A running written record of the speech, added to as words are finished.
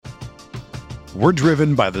We're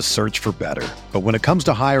driven by the search for better. But when it comes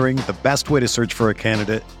to hiring, the best way to search for a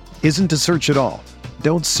candidate isn't to search at all.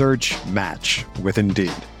 Don't search, match with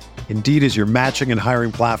Indeed. Indeed is your matching and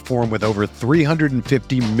hiring platform with over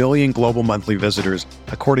 350 million global monthly visitors,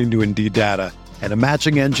 according to Indeed data, and a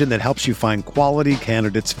matching engine that helps you find quality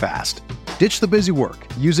candidates fast. Ditch the busy work.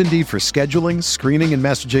 Use Indeed for scheduling, screening, and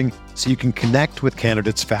messaging so you can connect with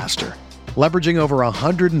candidates faster. Leveraging over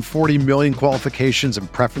 140 million qualifications and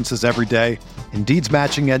preferences every day, Indeed's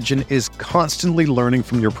matching engine is constantly learning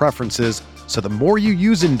from your preferences, so the more you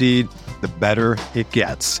use Indeed, the better it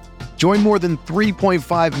gets. Join more than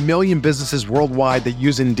 3.5 million businesses worldwide that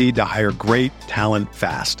use Indeed to hire great talent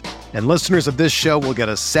fast. And listeners of this show will get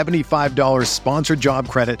a $75 sponsored job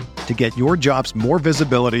credit to get your jobs more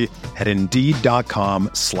visibility at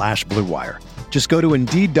Indeed.com/Blue Wire. Just go to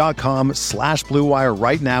Indeed.com/Blue Wire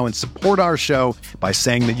right now and support our show by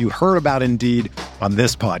saying that you heard about Indeed on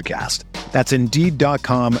this podcast. That's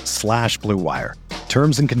Indeed.com/Blue Wire.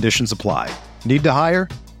 Terms and conditions apply. Need to hire?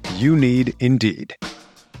 You need Indeed.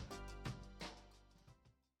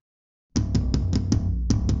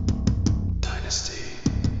 Dynasty.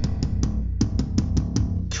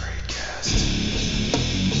 TradeCast.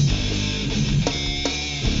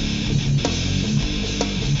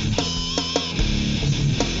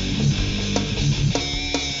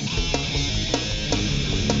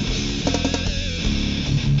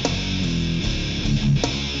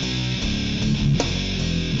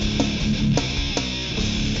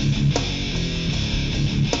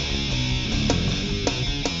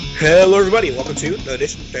 Hello, everybody, and welcome to another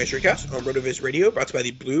edition of TradeCast on RotoViz Radio, brought to you by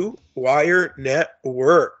the Blue Wire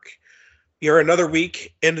Network. We are another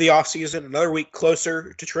week into the offseason, another week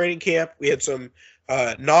closer to training camp. We had some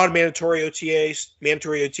non-mandatory OTAs.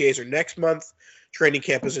 Mandatory OTAs are next month. Training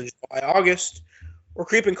camp is in July, August. We're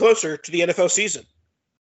creeping closer to the NFL season.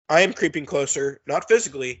 I am creeping closer, not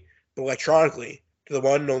physically, but electronically, to the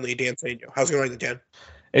one and only Dan Saino. How's it going, Dan?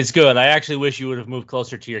 It's good. I actually wish you would have moved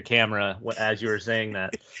closer to your camera as you were saying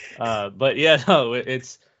that. But yeah, no,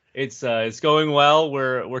 it's going well.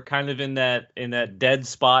 We're kind of in that dead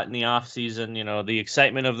spot in the off season. You know, the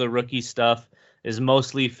excitement of the rookie stuff is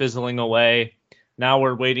mostly fizzling away. Now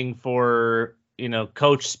we're waiting for,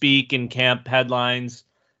 coach speak and camp headlines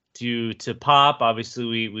to pop.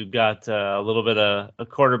 Obviously, we've got a little bit of a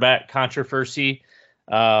quarterback controversy.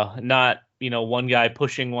 Not one guy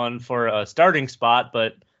pushing one for a starting spot,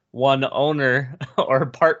 but one owner or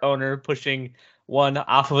part owner pushing one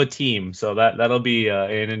off of a team. So that'll be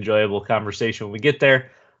an enjoyable conversation when we get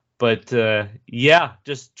there. But yeah,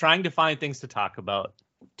 just trying to find things to talk about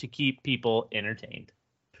to keep people entertained.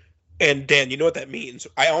 And Dan, you know what that means?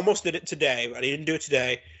 I almost did it today, but I didn't do it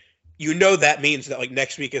today. You know that means that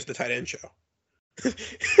next week is the tight end show.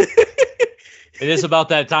 It is about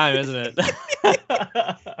that time, isn't it?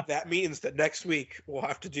 That means that next week we'll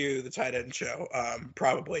have to do the tight end show,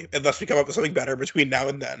 probably, unless we come up with something better between now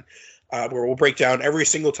and then, where we'll break down every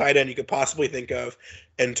single tight end you could possibly think of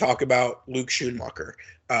and talk about Luke Schoonmaker.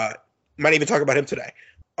 Might even talk about him today.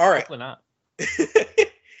 All right. Hopefully not.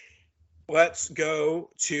 Let's go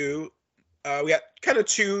to we got kind of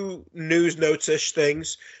two news notes-ish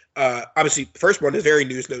things. Obviously, the first one is very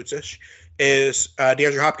news notes-ish, is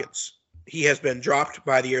DeAndre Hopkins. He has been dropped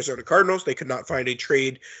by the Arizona Cardinals. They could not find a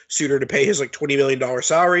trade suitor to pay his $20 million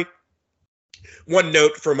salary. One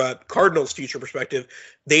note from a Cardinals future perspective,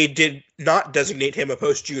 they did not designate him a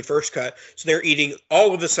post-June 1st cut, so they're eating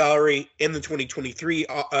all of the salary in the 2023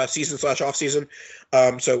 season/offseason.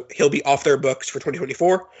 So he'll be off their books for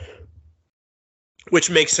 2024,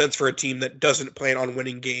 which makes sense for a team that doesn't plan on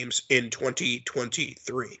winning games in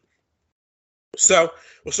 2023. So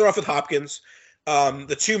we'll start off with Hopkins.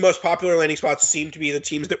 The two most popular landing spots seem to be the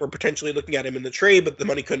teams that were potentially looking at him in the trade, but the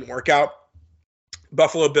money couldn't work out.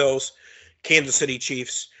 Buffalo Bills, Kansas City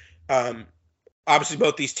Chiefs. Obviously,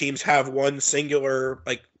 both these teams have one singular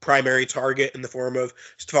primary target in the form of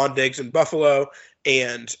Stephon Diggs in Buffalo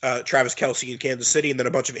and Travis Kelce in Kansas City, and then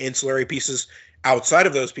a bunch of ancillary pieces outside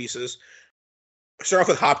of those pieces. Start off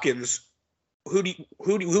with Hopkins. Who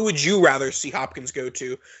would you rather see Hopkins go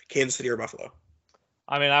to, Kansas City or Buffalo?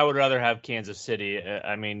 I mean, I would rather have Kansas City.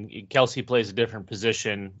 I mean, Kelce plays a different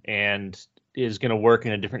position and is going to work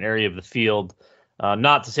in a different area of the field.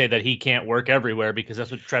 Not to say that he can't work everywhere, because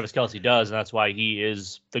that's what Travis Kelce does, and that's why he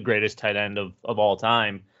is the greatest tight end of all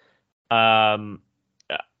time. I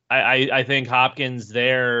think Hopkins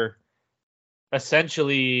there,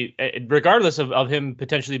 essentially, regardless of him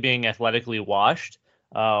potentially being athletically washed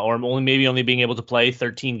or only being able to play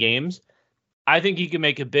 13 games, I think he can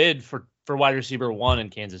make a bid for wide receiver 1 in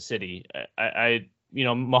Kansas City.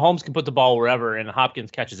 Mahomes can put the ball wherever, and Hopkins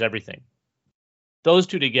catches everything. Those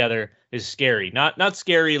two together is scary. Not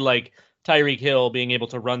scary like Tyreek Hill being able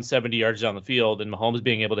to run 70 yards down the field and Mahomes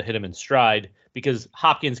being able to hit him in stride, because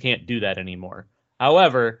Hopkins can't do that anymore.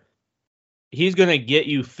 However, he's going to get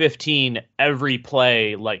you 15 every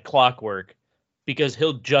play like clockwork, because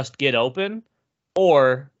he'll just get open,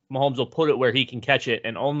 or Mahomes will put it where he can catch it,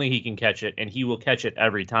 and only he can catch it, and he will catch it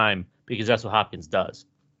every time, because that's what Hopkins does.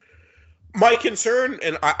 My concern,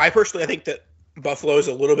 and I personally, I think that Buffalo is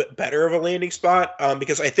a little bit better of a landing spot,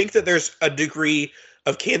 because I think that there's a degree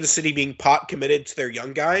of Kansas City being pot committed to their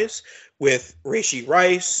young guys with Rashee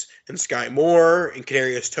Rice and Sky Moore and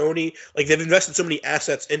Kadarius Toney. Like, they've invested so many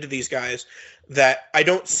assets into these guys that I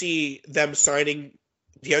don't see them signing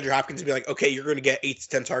DeAndre Hopkins and be like, okay, you're going to get 8 to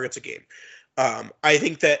 10 targets a game. I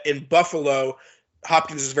think that in Buffalo,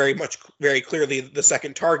 Hopkins is very clearly the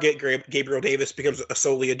second target. Gabriel Davis becomes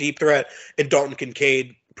solely a deep threat, and Dalton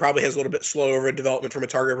Kincaid probably has a little bit slower of a development from a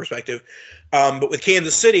target perspective. But with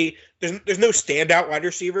Kansas City, there's no standout wide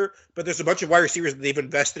receiver, but there's a bunch of wide receivers that they've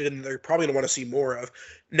invested in and they're probably going to want to see more of.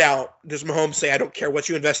 Now, does Mahomes say, I don't care what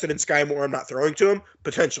you invested in Sky Moore, I'm not throwing to him?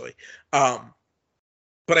 Potentially.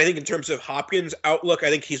 But I think in terms of Hopkins' outlook, I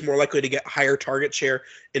think he's more likely to get higher target share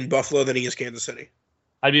in Buffalo than he is Kansas City.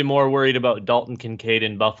 I'd be more worried about Dalton Kincaid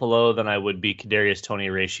in Buffalo than I would be Kadarius Toney,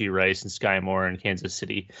 Rashee Rice, and Sky Moore in Kansas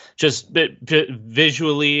City. Just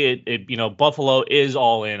visually, Buffalo is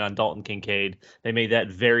all in on Dalton Kincaid. They made that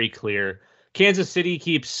very clear. Kansas City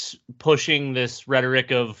keeps pushing this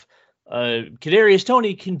rhetoric of Kadarius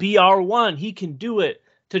Toney can be our one. He can do it,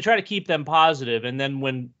 to try to keep them positive. And then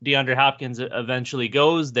when DeAndre Hopkins eventually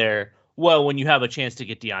goes there, well, when you have a chance to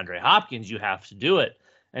get DeAndre Hopkins, you have to do it.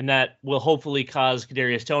 And that will hopefully cause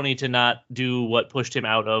Kadarius Toney to not do what pushed him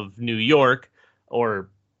out of New York, or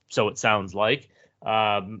so it sounds like.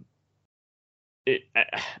 They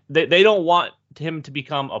don't want him to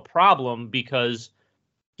become a problem, because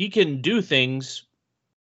he can do things,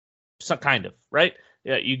 some kind of, right?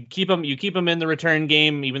 Yeah, you keep him in the return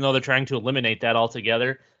game, even though they're trying to eliminate that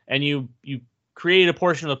altogether, and you create a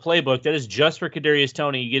portion of the playbook that is just for Kadarius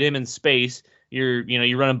Toney. You get him in space. You're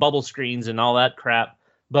running bubble screens and all that crap.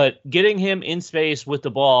 But getting him in space with the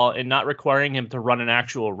ball and not requiring him to run an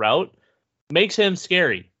actual route makes him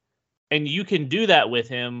scary. And you can do that with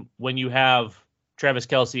him when you have Travis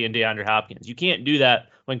Kelce and DeAndre Hopkins. You can't do that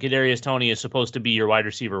when Kadarius Toney is supposed to be your wide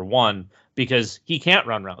receiver one, because he can't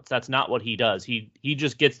run routes. That's not what he does. He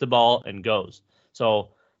just gets the ball and goes.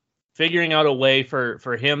 So figuring out a way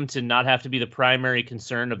for him to not have to be the primary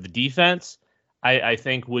concern of the defense, I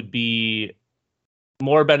think would be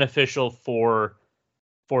more beneficial for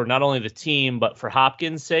not only the team, but for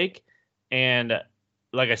Hopkins' sake. And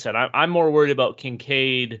like I said, I'm more worried about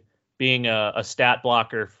Kincaid being a stat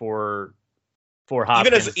blocker for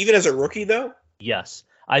Hopkins. Even as a rookie, though? Yes.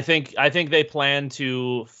 I think they plan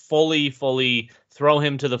to fully throw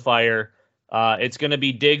him to the fire. It's going to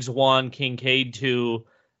be Diggs 1, Kincaid 2.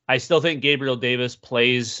 I still think Gabriel Davis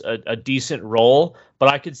plays a decent role, but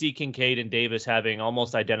I could see Kincaid and Davis having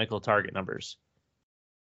almost identical target numbers.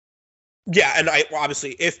 Yeah, and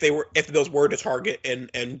obviously if those were to target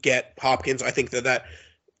and get Hopkins, I think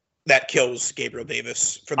that kills Gabriel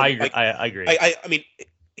Davis for them. I agree. I mean,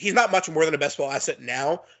 he's not much more than a best ball asset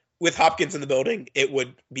now. With Hopkins in the building, it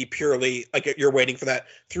would be purely like you're waiting for that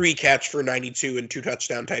 3 catch for 92 and 2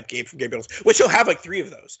 touchdown type game from Gabriel, which he'll have like 3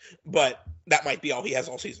 of those, but that might be all he has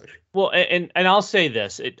all season. Well, and I'll say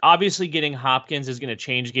this: obviously getting Hopkins is going to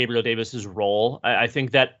change Gabriel Davis's role. I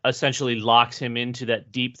think that essentially locks him into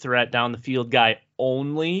that deep threat down the field guy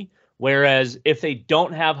only. Whereas if they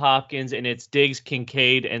don't have Hopkins and it's Diggs,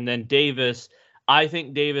 Kincaid, and then Davis, I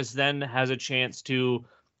think Davis then has a chance to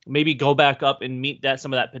maybe go back up and meet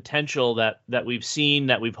some of that potential that we've seen,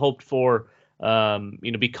 that we've hoped for,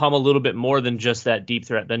 become a little bit more than just that deep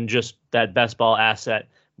threat, than just that best ball asset.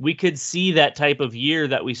 We could see that type of year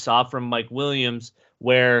that we saw from Mike Williams,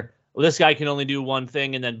 where this guy can only do one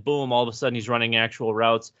thing, and then boom, all of a sudden he's running actual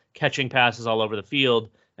routes, catching passes all over the field,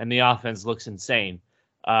 and the offense looks insane.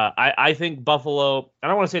 I think Buffalo, I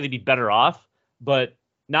don't want to say they'd be better off, but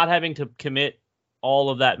not having to commit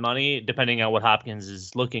all of that money, depending on what Hopkins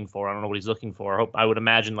is looking for. I don't know what he's looking for. I would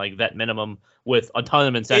imagine like vet minimum with a ton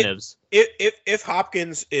of incentives. If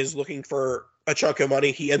Hopkins is looking for a chunk of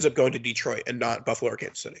money, he ends up going to Detroit and not Buffalo or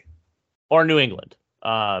Kansas City. Or New England.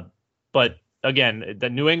 But again,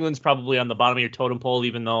 the New England's probably on the bottom of your totem pole,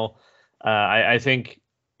 even though I think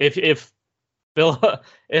if Bill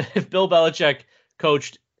Belichick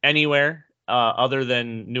coached anywhere other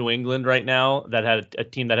than New England right now, that had a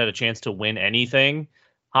team that had a chance to win anything,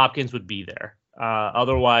 Hopkins would be there.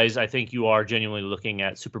 Otherwise, I think you are genuinely looking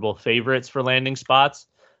at Super Bowl favorites for landing spots.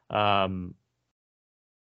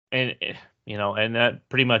 and and that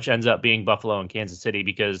pretty much ends up being Buffalo and Kansas City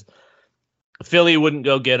because Philly wouldn't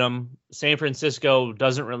go get him. San Francisco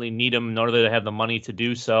doesn't really need him, nor do they have the money to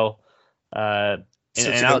do so.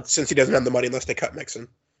 Since he doesn't have the money unless they cut Mixon.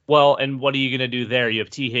 Well, and what are you going to do there? You have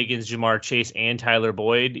T. Higgins, Jamar Chase, and Tyler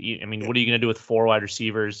Boyd. What are you going to do with 4 wide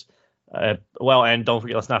receivers? And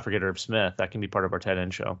let's not forget Irv Smith. That can be part of our tight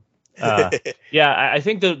end show. I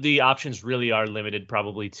think the options really are limited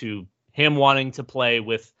probably to him wanting to play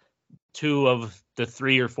with 2 of the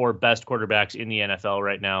 3 or 4 best quarterbacks in the NFL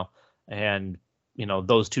right now. And,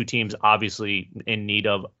 those 2 teams obviously in need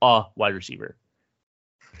of a wide receiver.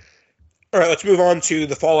 All right, let's move on to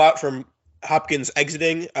the fallout from Hopkins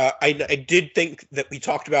exiting. I did think that we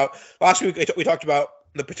talked about last week. We talked about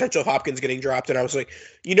the potential of Hopkins getting dropped, and I was like,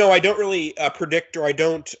 I don't really predict or I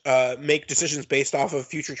don't make decisions based off of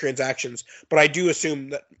future transactions, but I do assume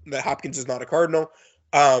that Hopkins is not a Cardinal.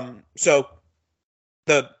 So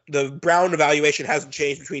the Brown evaluation hasn't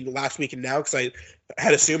changed between last week and now because I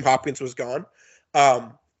had assumed Hopkins was gone.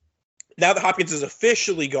 Now that Hopkins is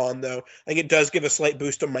officially gone, though, I think it does give a slight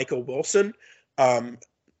boost to Michael Wilson.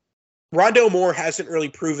 Rondale Moore hasn't really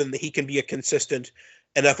proven that he can be a consistent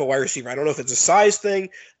NFL wide receiver. I don't know if it's a size thing.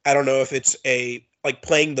 I don't know if it's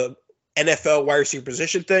playing the NFL wide receiver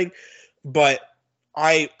position thing. But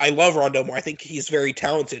I love Rondale Moore. I think he's very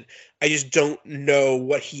talented. I just don't know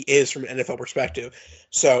what he is from an NFL perspective.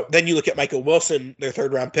 So then you look at Michael Wilson, their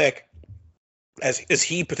 3rd round pick. Is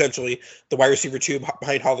he potentially the wide receiver 2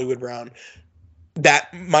 behind Hollywood Brown?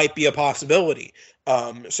 That might be a possibility.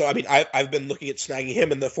 I've been looking at snagging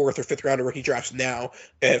him in the 4th or 5th round of rookie drafts now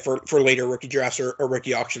for later rookie drafts or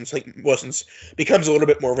rookie auctions. I think Wilson's becomes a little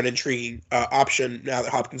bit more of an intriguing option now that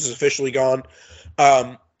Hopkins is officially gone.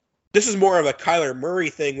 This is more of a Kyler Murray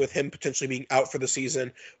thing with him potentially being out for the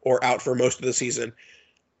season or out for most of the season.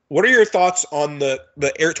 What are your thoughts on the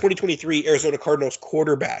 2023 Arizona Cardinals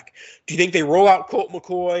quarterback? Do you think they roll out Colt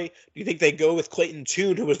McCoy? Do you think they go with Clayton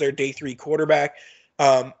Tune, who was their day 3 quarterback?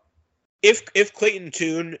 If Clayton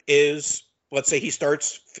Tune is, let's say he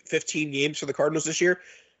starts 15 games for the Cardinals this year,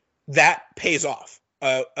 that pays off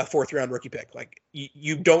a 4th round rookie pick.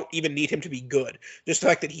 You don't even need him to be good. Just the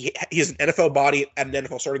fact that he has an NFL body and an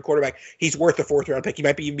NFL starting quarterback, he's worth a 4th round pick. He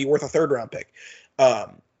might even be worth a 3rd round pick.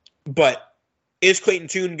 But is Clayton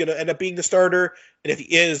Tune going to end up being the starter? And if he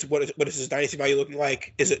is, what is his dynasty value looking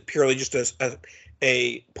like? Is it purely just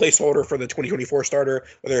a placeholder for the 2024 starter,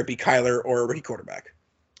 whether it be Kyler or a rookie quarterback?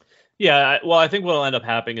 Yeah, I think what will end up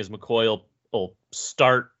happening is McCoy will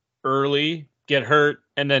start early, get hurt,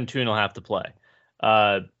 and then Tune will have to play.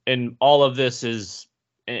 And all of this is,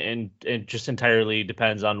 and it just entirely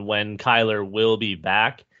depends on when Kyler will be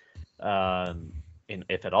back, and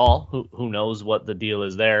if at all. Who knows what the deal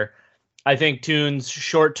is there. I think Tune's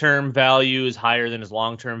short-term value is higher than his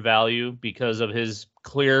long-term value because of his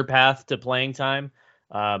clear path to playing time.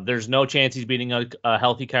 There's no chance he's beating a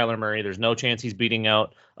healthy Kyler Murray. There's no chance he's beating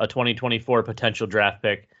out a 2024 potential draft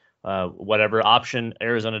pick, whatever option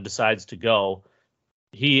Arizona decides to go.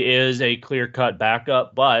 He is a clear-cut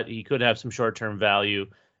backup, but he could have some short-term value,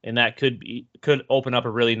 and that could open up a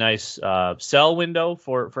really nice sell window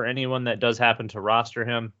for anyone that does happen to roster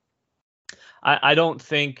him. I don't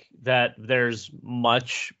think that there's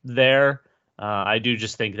much there. I do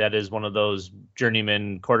just think that is one of those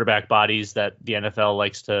journeyman quarterback bodies that the NFL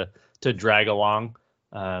likes to drag along.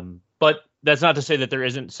 But that's not to say that there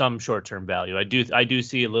isn't some short-term value. I do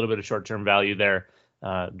see a little bit of short-term value there,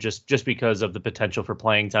 just because of the potential for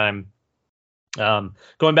playing time.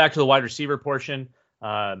 Going back to the wide receiver portion,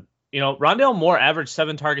 Rondale Moore averaged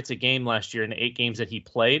 7 targets a game last year in the 8 games that he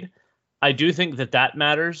played. I do think that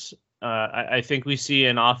matters. I think we see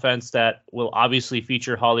an offense that will obviously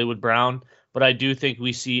feature Hollywood Brown, but I do think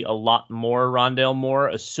we see a lot more Rondale Moore,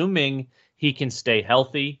 assuming he can stay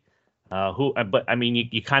healthy.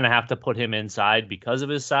 You kind of have to put him inside because of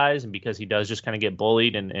his size and because he does just kind of get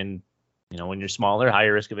bullied and when you're smaller,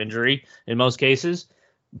 higher risk of injury in most cases.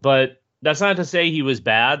 But that's not to say he was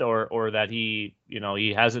bad or that he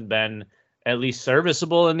hasn't been at least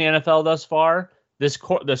serviceable in the NFL thus far. This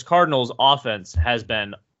Cardinals offense has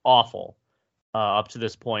been awful up to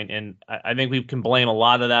this point, and I think we can blame a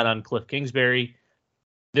lot of that on Cliff Kingsbury.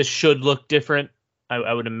 This should look different.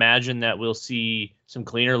 I would imagine that we'll see some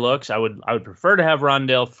cleaner looks. I would prefer to have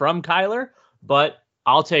Rondale from Kyler, but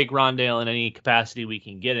I'll take Rondale in any capacity we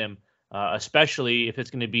can get him, especially if it's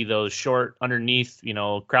going to be those short underneath,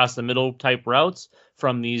 across the middle type routes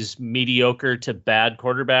from these mediocre to bad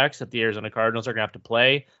quarterbacks that the Arizona Cardinals are going to have to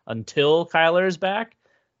play until Kyler is back.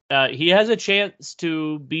 He has a chance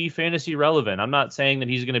to be fantasy relevant. I'm not saying that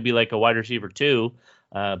he's going to be like a wide receiver 2,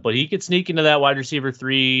 But he could sneak into that wide receiver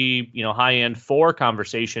 3, high end 4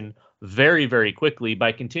 conversation very, very quickly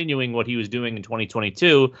by continuing what he was doing in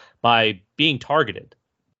 2022 by being targeted.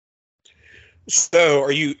 So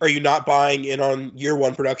are you not buying in on year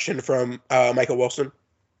one production from Michael Wilson?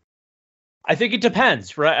 I think it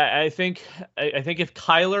depends, right? I think if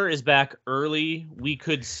Kyler is back early, we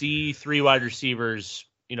could see 3 wide receivers,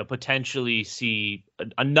 potentially see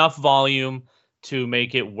enough volume to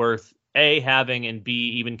make it worth A, having, and B,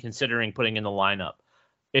 even considering putting in the lineup.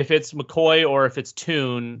 If it's McCoy or if it's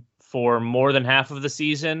Tune for more than half of the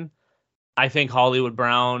season, I think Hollywood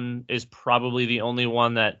Brown is probably the only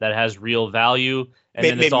one that has real value, and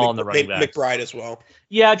then it's all on the running backs. McBride as well.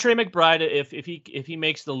 Yeah, Trey McBride, if he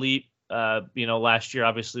makes the leap, last year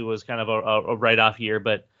obviously was kind of a write-off year,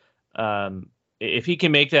 but if he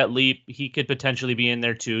can make that leap, he could potentially be in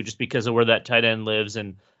there too, just because of where that tight end lives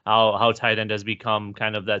and how tight end has become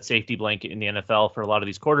kind of that safety blanket in the NFL for a lot of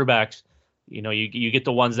these quarterbacks. You get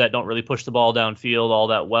the ones that don't really push the ball downfield all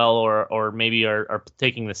that well, or maybe are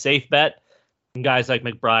taking the safe bet. And guys like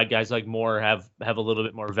McBride, guys like Moore have a little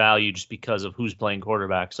bit more value just because of who's playing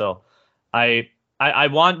quarterback. So I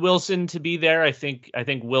want Wilson to be there. I think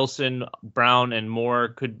Wilson, Brown, and Moore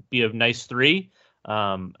could be a nice 3.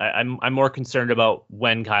 I'm more concerned about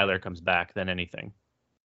when Kyler comes back than anything.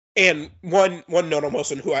 And one note on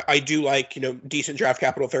Wilson, who I do like, decent draft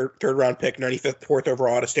capital, third round pick, 95th, 4th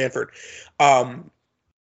overall out of Stanford.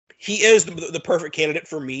 He is the perfect candidate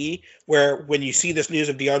for me, where when you see this news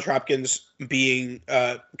of DeAndre Hopkins being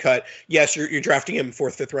cut, yes, you're drafting him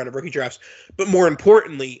 4th, 5th round of rookie drafts. But more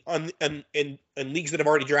importantly, in leagues that have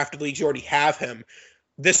already drafted leagues, you already have him.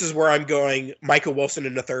 This is where I'm going Michael Wilson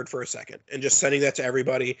in the 3rd for a second and just sending that to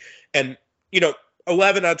everybody. And,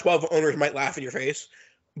 11 out of 12 owners might laugh in your face.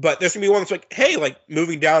 But there's going to be one that's like, hey, like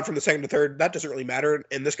moving down from the 2nd to 3rd, that doesn't really matter.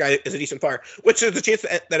 And this guy is a decent flyer, which is a chance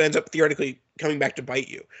that ends up theoretically coming back to bite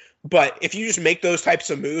you. But if you just make those types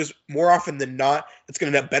of moves, more often than not, it's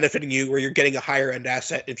going to end up benefiting you where you're getting a higher end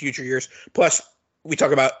asset in future years. Plus, we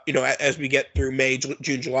talk about, as we get through May,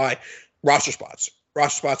 June, July, roster spots.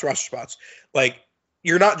 Like,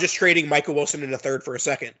 you're not just trading Michael Wilson in a 3rd for a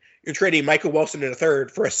 2nd. You're trading Michael Wilson in a 3rd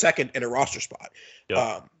for a 2nd in a roster spot.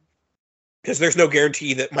 Yep. Because there's no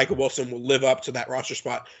guarantee that Michael Wilson will live up to that roster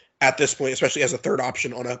spot at this point, especially as a 3rd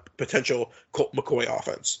option on a potential Colt McCoy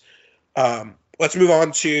offense. Let's move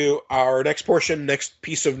on to our next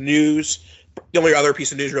piece of news. The only other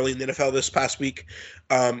piece of news really in the NFL this past week.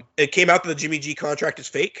 It came out that the Jimmy G contract is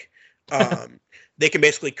fake. They can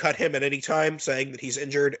basically cut him at any time, saying that he's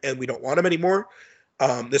injured and we don't want him anymore.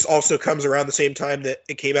 This also comes around the same time that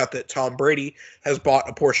it came out that Tom Brady has bought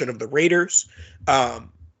a portion of the Raiders.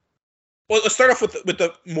 Well, let's start off with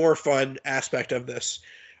the more fun aspect of this.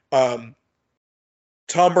 Tom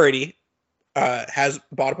Brady has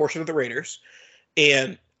bought a portion of the Raiders,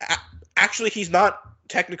 and actually he's not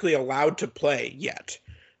technically allowed to play yet.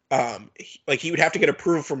 He would have to get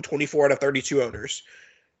approved from 24 out of 32 owners.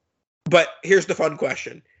 But here's the fun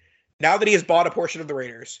question. Now that he has bought a portion of the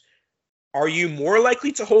Raiders, are you more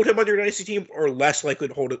likely to hold him on your Dynasty team or less likely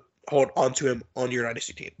to hold onto him on your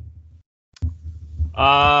Dynasty team?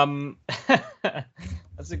 That's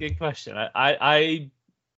a good question. I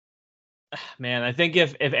think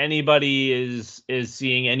if anybody is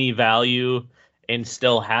seeing any value in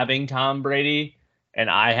still having Tom Brady, and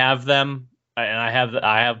I have them, and I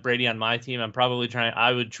have Brady on my team,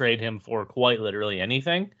 I would trade him for quite literally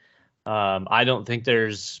anything. I don't think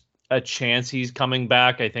there's a chance he's coming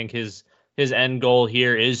back. I think his end goal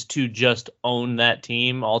here is to just own that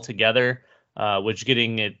team altogether. Which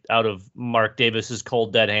getting it out of Mark Davis's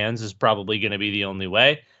cold dead hands is probably going to be the only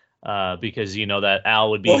way, because that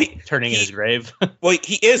Al would be turning in his grave. Well,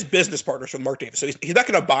 he is business partners with Mark Davis, so he's not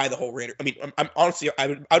going to buy the whole Raiders. I mean, I'm honestly,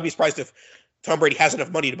 I'd be surprised if Tom Brady has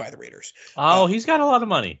enough money to buy the Raiders. Oh, he's got a lot of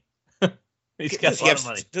money. He's got a lot of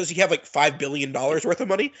money. Does he have like $5 billion worth of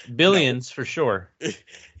money? Billions for sure.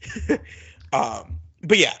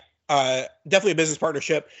 But yeah, definitely a business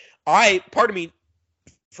partnership. Part of me.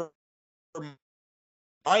 For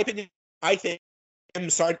my opinion, I think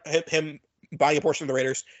him buying a portion of the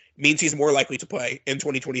Raiders means he's more likely to play in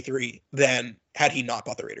 2023 than had he not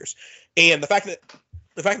bought the Raiders. And the fact that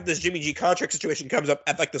this Jimmy G contract situation comes up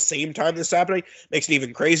at like the same time this is happening makes it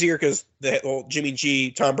even crazier because the whole Jimmy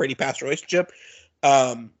G Tom Brady past relationship.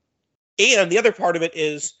 And the other part of it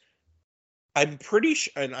is I'm pretty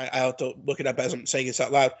sure, and I have to look it up as I'm saying this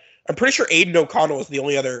out loud. I'm pretty sure Aiden O'Connell is the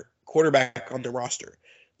only other quarterback on the roster.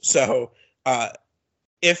 So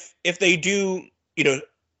if they do,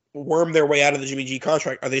 worm their way out of the Jimmy G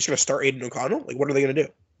contract, are they just going to start Aiden O'Connell? Like, what are they going to do?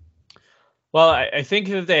 Well, I think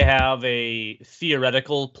that they have a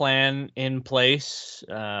theoretical plan in place.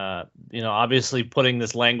 Obviously putting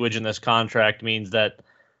this language in this contract means that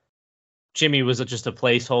Jimmy was just a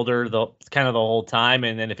placeholder the whole time.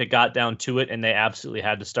 And then if it got down to it and they absolutely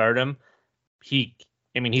had to start him,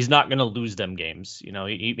 he's not going to lose them games.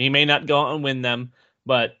 He may not go out and win them,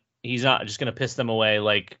 but he's not just going to piss them away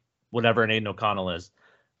like whatever an Aiden O'Connell is.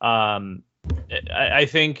 I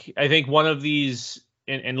think one of these,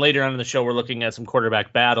 and later on in the show, we're looking at some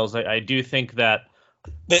quarterback battles. I do think that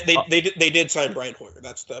they did sign Brian Hoyer.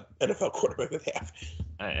 That's the NFL quarterback that they have.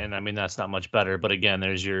 And I mean, that's not much better. But again,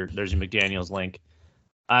 there's your McDaniels link.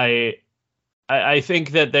 I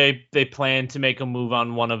think that they plan to make a move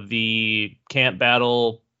on one of the camp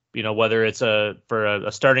battle, whether it's for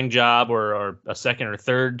a starting job or a second or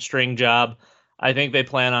third string job. I think they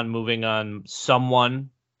plan on moving on someone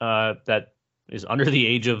that is under the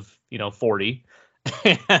age of 40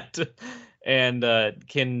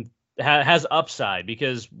 and has upside,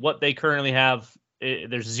 because what they currently have,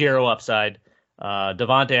 there's zero upside.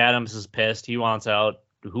 Devontae Adams is pissed. He wants out.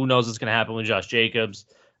 Who knows what's going to happen with Josh Jacobs?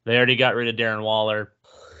 They already got rid of Darren Waller.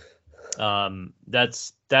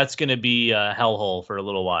 That's going to be a hellhole for a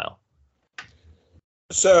little while.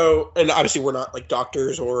 So, and obviously we're not like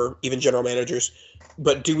doctors or even general managers,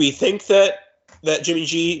 but do we think that Jimmy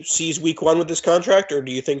G sees week one with this contract, or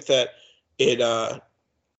do you think that it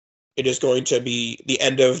is going to be the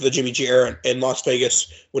end of the Jimmy G era in Las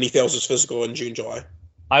Vegas when he fails his physical in June, July?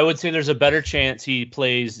 I would say there's a better chance he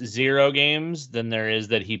plays 0 games than there is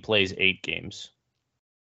that he plays 8 games.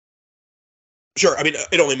 Sure. I mean,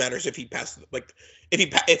 it only matters if he passes. Like,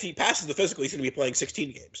 if he passes the physical, he's going to be playing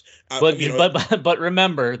 16 games. But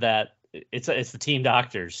remember that it's the team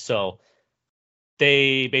doctors, so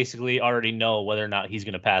they basically already know whether or not he's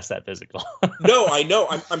going to pass that physical. No, I know.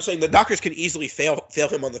 I'm saying the doctors can easily fail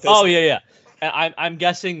him on the physical. Oh yeah. I'm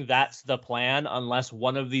guessing that's the plan, unless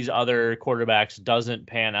one of these other quarterbacks doesn't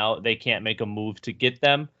pan out. They can't make a move to get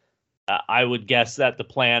them. I would guess that the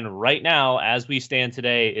plan right now, as we stand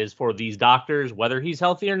today, is for these doctors, whether he's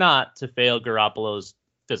healthy or not, to fail Garoppolo's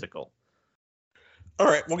physical. All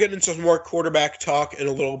right, we'll get into some more quarterback talk in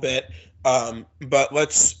a little bit.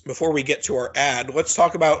 But before we get to our ad, let's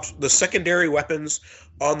talk about the secondary weapons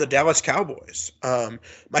on the Dallas Cowboys.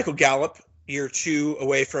 Michael Gallup, year 2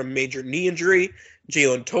 away from major knee injury.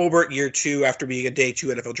 Jalen Tolbert, year 2 after being a day 2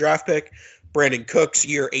 NFL draft pick. Brandon Cooks,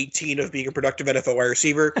 year 18 of being a productive NFL wide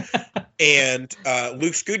receiver. And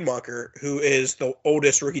Luke Schoonmaker, who is the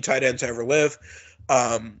oldest rookie tight end to ever live.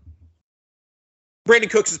 Brandon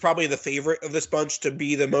Cooks is probably the favorite of this bunch to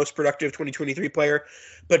be the most productive 2023 player.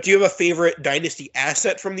 But do you have a favorite dynasty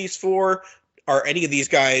asset from these 4? Are any of these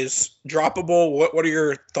guys droppable? What are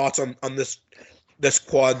your thoughts on this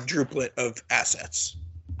quadruplet of assets?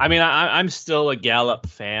 I mean, I'm still a Gallup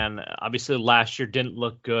fan. Obviously, last year didn't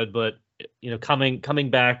look good, but coming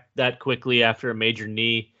back that quickly after a major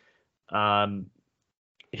knee,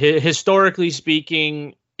 historically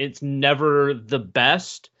speaking, it's never the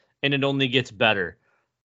best, and it only gets better.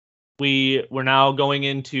 We're now going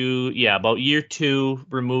into about year 2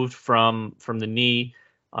 removed from the knee.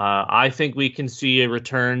 I think we can see a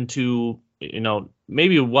return to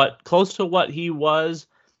maybe close to what he was.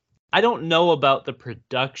 I don't know about the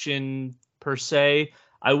production per se.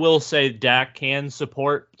 I will say Dak can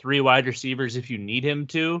support 3 wide receivers if you need him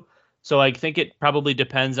to. So I think it probably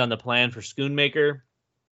depends on the plan for Schoonmaker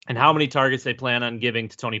and how many targets they plan on giving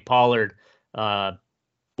to Tony Pollard,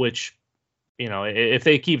 which, if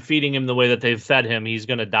they keep feeding him the way that they've fed him, he's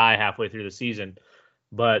going to die halfway through the season.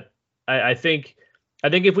 But I think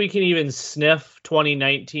if we can even sniff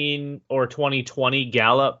 2019 or 2020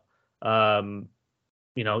 Gallup, Gallup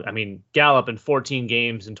in 14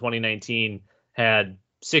 games in 2019 had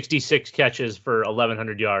 66 catches for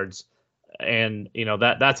 1,100 yards. And,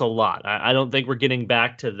 that's a lot. I don't think we're getting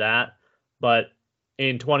back to that. But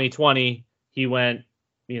in 2020, he went,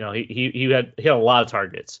 he had a lot of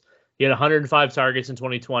targets. He had 105 targets in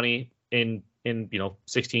 2020 in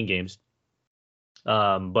 16 games.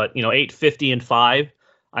 But 850 and 5,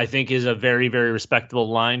 I think, is a very, very respectable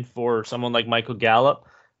line for someone like Michael Gallup.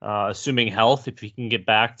 Assuming health, if he can get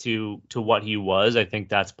back to what he was, I think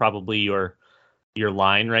that's probably your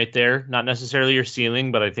line right there. Not necessarily your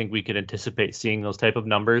ceiling, but I think we could anticipate seeing those type of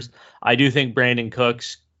numbers. I do think Brandon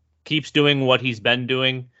Cooks keeps doing what he's been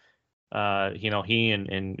doing. He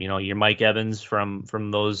and your Mike Evans from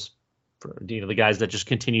those, the guys that just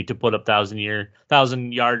continue to put up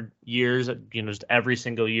 1,000-yard years, just every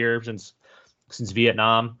single year since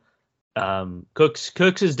Vietnam.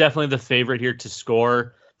 Cooks is definitely the favorite here to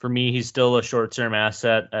score. For me, he's still a short-term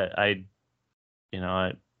asset.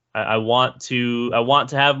 I want to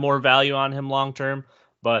have more value on him long term,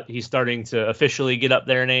 but he's starting to officially get up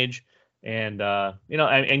there in age. And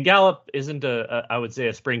and Gallup isn't I would say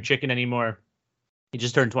a spring chicken anymore. He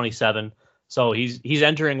just turned 27, so he's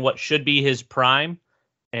entering what should be his prime.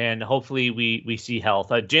 And hopefully we see health.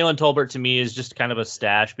 Jalen Tolbert to me is just kind of a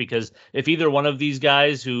stash, because if either one of these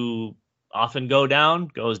guys who often goes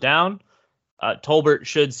down, Tolbert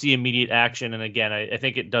should see immediate action. And again, I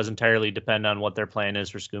think it does entirely depend on what their plan is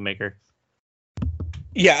for Schoonmaker.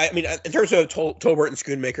 Yeah, I mean, in terms of Tolbert and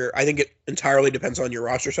Schoonmaker, I think it entirely depends on your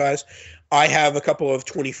roster size. I have a couple of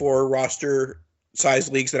 24 roster size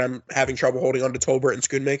leagues that I'm having trouble holding on to Tolbert and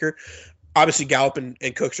Schoonmaker. Obviously, Gallup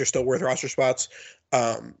and Cooks are still worth roster spots.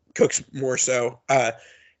 Cooks more so.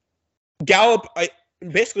 Gallup,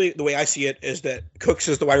 basically the way I see it is that Cooks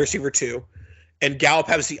is the wide receiver 2, and Gallup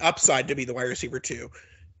has the upside to be the wide receiver 2,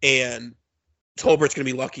 and Tolbert's going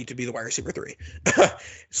to be lucky to be the wide receiver 3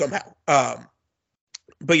 somehow.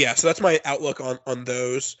 But yeah, so that's my outlook on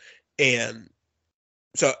those. And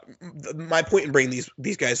so my point in bringing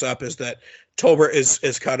these guys up is that Tolbert is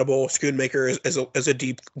cuttable. Schoonmaker is a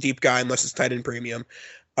deep guy unless it's tight end premium.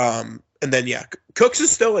 And then Cooks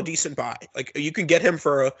is still a decent buy. Like, you can get him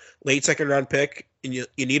for a late second round pick, and you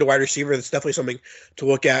need a wide receiver. That's definitely something to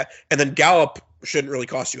look at. And then Gallup shouldn't really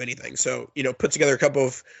cost you anything. So, put together a couple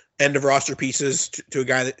of end of roster pieces to a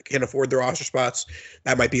guy that can afford the roster spots.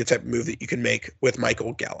 That might be a type of move that you can make with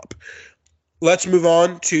Michael Gallup. Let's move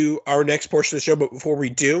on to our next portion of the show. But before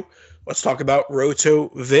we do, let's talk about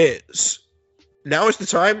RotoViz. Now is the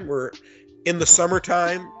time. We're in the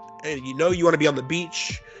summertime, and you want to be on the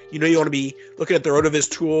beach. You want to be looking at the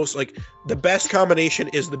RotoViz tools. Like, the best combination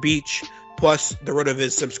is the beach plus the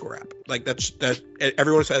RotoViz SimScore app. Like, that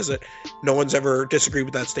everyone says it. No one's ever disagreed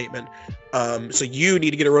with that statement. So you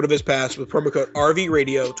need to get a RotoViz pass with promo code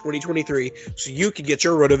RVRadio 2023, so you can get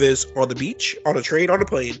your RotoViz on the beach, on a train, on a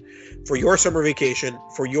plane, for your summer vacation,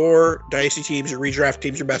 for your Dynasty teams, your redraft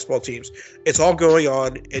teams, your basketball teams. It's all going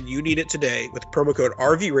on, and you need it today with promo code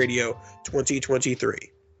RVRadio 2023.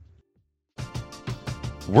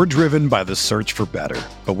 We're driven by the search for better.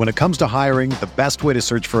 But when it comes to hiring, the best way to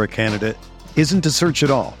search for a candidate isn't to search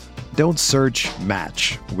at all. Don't search,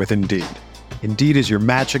 match with Indeed. Indeed is your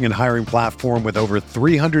matching and hiring platform with over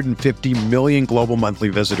 350 million global monthly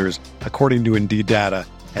visitors, according to Indeed data,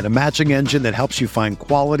 and a matching engine that helps you find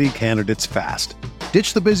quality candidates fast.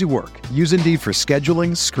 Ditch the busy work. Use Indeed for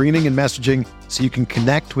scheduling, screening, and messaging so you can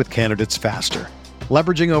connect with candidates faster.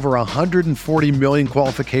 Leveraging over 140 million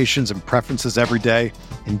qualifications and preferences every day,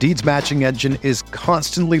 Indeed's matching engine is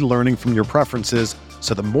constantly learning from your preferences,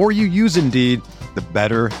 so the more you use Indeed, the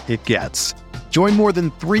better it gets. Join more than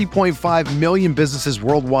 3.5 million businesses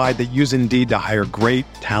worldwide that use Indeed to hire great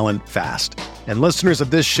talent fast. And listeners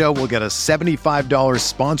of this show will get a $75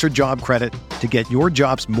 sponsored job credit to get your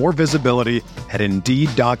jobs more visibility at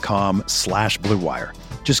Indeed.com/Blue Wire.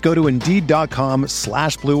 Just go to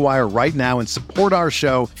Indeed.com/Blue Wire right now and support our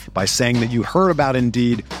show by saying that you heard about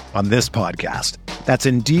Indeed on this podcast. That's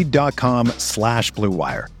Indeed.com/Blue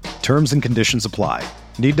Wire. Terms and conditions apply.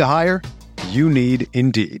 Need to hire? You need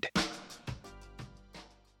Indeed.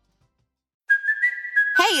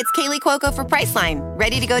 Hey, it's Kaylee Cuoco for Priceline.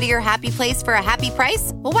 Ready to go to your happy place for a happy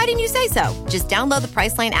price? Well, why didn't you say so? Just download the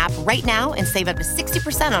Priceline app right now and save up to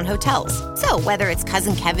 60% on hotels. So whether it's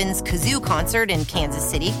Cousin Kevin's Kazoo Concert in Kansas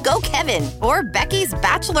City, go Kevin, or Becky's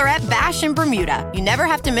Bachelorette Bash in Bermuda, you never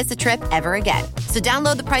have to miss a trip ever again. So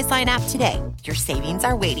download the Priceline app today. Your savings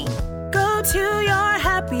are waiting. Go to your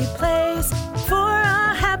happy place for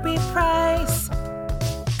a happy price.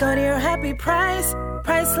 Go to your happy price,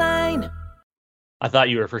 Priceline. I thought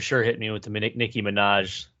you were for sure hitting me with the Nicki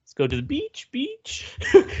Minaj. Let's go to the beach.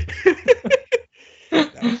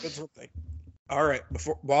 That was good something. All right.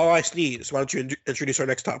 While I sneeze, why don't you introduce our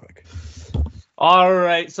next topic? All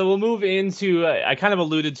right. So we'll move into, I kind of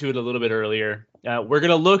alluded to it a little bit earlier. We're going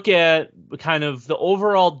to look at kind of the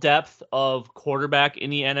overall depth of quarterback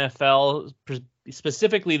in the NFL,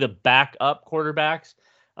 specifically the backup quarterbacks,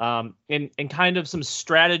 and kind of some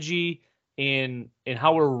strategy in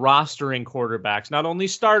how we're rostering quarterbacks, not only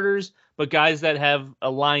starters, but guys that have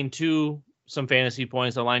aligned to some fantasy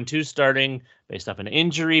points, aligned to starting based off an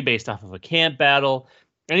injury, based off of a camp battle,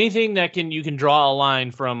 anything that you can draw a line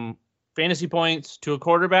from fantasy points to a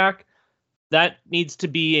quarterback. That needs to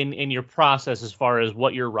be in your process as far as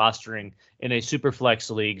what you're rostering in a super flex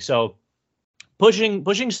league. So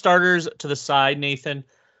pushing starters to the side, Nathan,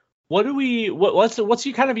 what's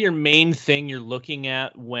your kind of your main thing you're looking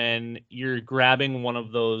at when you're grabbing one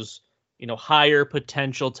of those, higher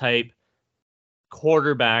potential type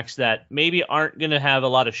quarterbacks that maybe aren't going to have a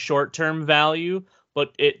lot of short-term value,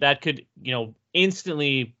 but that could,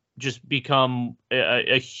 instantly just become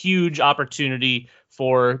a huge opportunity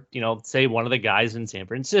for, say one of the guys in San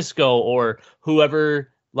Francisco or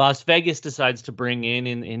whoever Las Vegas decides to bring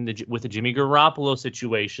with the Jimmy Garoppolo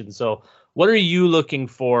situation. So what are you looking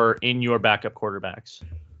for in your backup quarterbacks?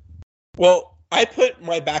 Well, I put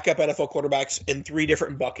my backup NFL quarterbacks in 3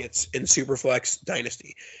 different buckets in Superflex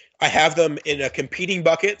Dynasty. I have them in a competing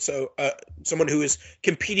bucket, so someone who is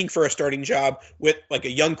competing for a starting job with like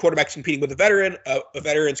a young quarterback competing with a veteran, a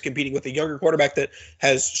veteran's competing with a younger quarterback that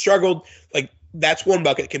has struggled. Like that's one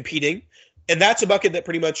bucket, competing. And that's a bucket that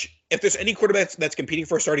pretty much, if there's any quarterback that's competing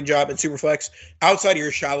for a starting job in Superflex, outside of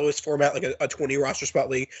your shallowest format, like a 20 roster spot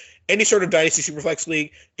league, any sort of Dynasty Superflex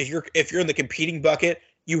league, if you're in the competing bucket,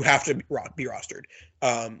 you have to be rostered.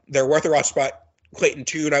 They're worth a roster spot. Clayton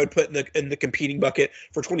Tune, I would put in the competing bucket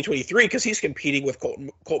for 2023 because he's competing with Colt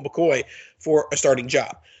McCoy for a starting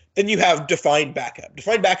job. Then you have defined backup.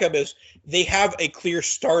 Defined backup is they have a clear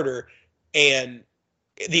starter, and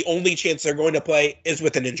the only chance they're going to play is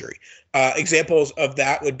with an injury. Examples of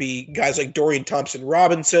that would be guys like Dorian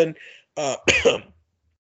Thompson-Robinson. I'm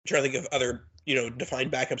trying to think of other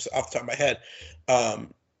defined backups off the top of my head.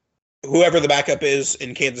 Whoever the backup is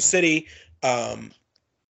in Kansas City. I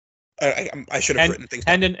should have written things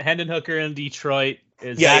down. Hendon Hooker in Detroit,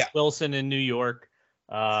 Zach Wilson in New York,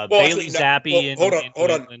 Bailey Zappi in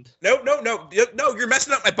England. No, you're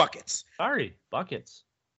messing up my buckets. Sorry, buckets.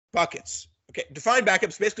 Okay, defined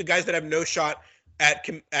backups, basically guys that have no shot at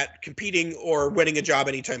competing or winning a job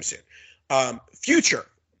anytime soon.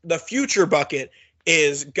 The future bucket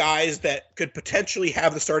is guys that could potentially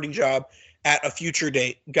have the starting job at a future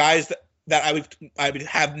date. Guys that I would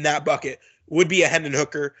have in that bucket would be a Hendon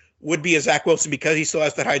Hooker, would be a Zach Wilson because he still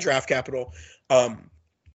has that high draft capital.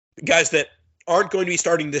 Guys that aren't going to be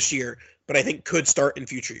starting this year, but I think could start in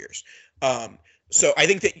future years. So I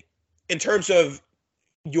think that in terms of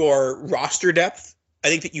your roster depth, I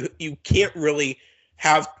think that you can't really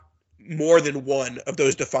have more than one of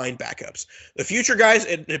those defined backups. The future guys,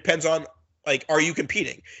 it depends on, like, are you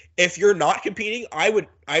competing? If you're not competing, I would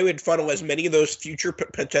funnel as many of those future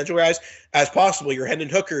potential guys as possible. Your Hendon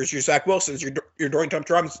Hookers, your Zach Wilsons, your Dorian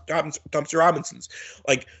Thompson-Robinsons.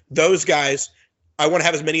 Like, those guys, I want to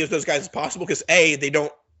have as many of those guys as possible because, A, they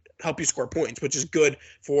don't help you score points, which is good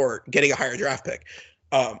for getting a higher draft pick.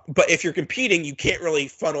 But if you're competing, you can't really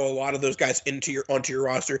funnel a lot of those guys onto your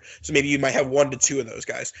roster. So maybe you might have 1 to 2 of those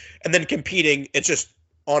guys. And then competing, it's just,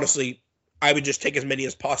 honestly, I would just take as many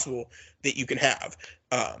as possible that you can have.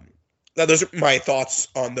 Now, those are my thoughts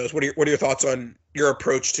on those. What are your thoughts on your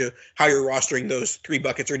approach to how you're rostering those 3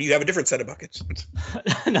 buckets, or do you have a different set of buckets?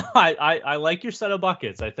 No, I like your set of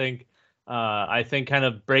buckets. I think kind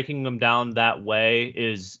of breaking them down that way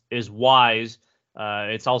is wise.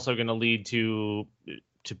 It's also going to lead to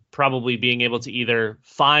probably being able to either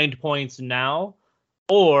find points now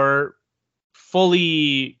or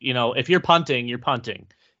fully, if you're punting, you're punting.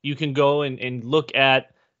 You can go and look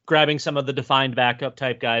at grabbing some of the defined backup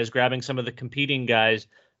type guys, grabbing some of the competing guys,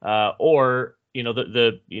 or you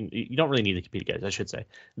don't really need the competing guys, I should say,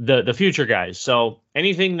 the future guys. So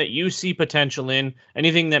anything that you see potential in,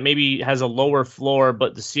 anything that maybe has a lower floor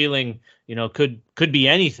but the ceiling, could be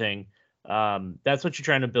anything. That's what you're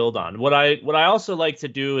trying to build on. What I also like to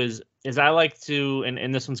do is I like to,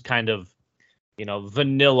 and this one's kind of,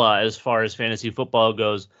 vanilla as far as fantasy football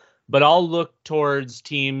goes, but I'll look towards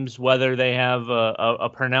teams, whether they have a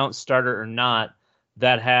pronounced starter or not,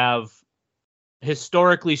 that have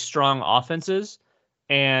historically strong offenses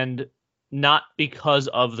and not because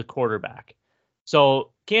of the quarterback.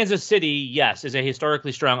 So Kansas City, yes, is a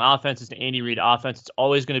historically strong offense. It's an Andy Reid offense. It's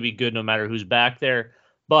always going to be good no matter who's back there.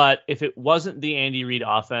 But if it wasn't the Andy Reid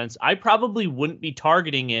offense, I probably wouldn't be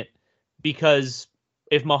targeting it, because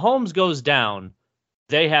if Mahomes goes down,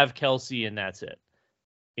 they have Kelsey and that's it.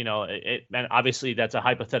 And obviously that's a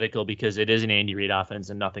hypothetical because it is an Andy Reid offense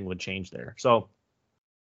and nothing would change there. So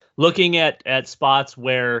looking at spots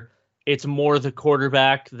where it's more the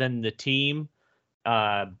quarterback than the team,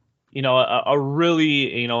 a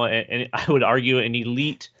really, and I would argue an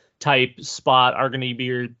elite type spot are going to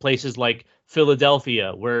be places like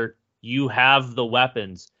Philadelphia, where you have the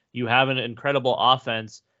weapons, you have an incredible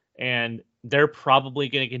offense, and they're probably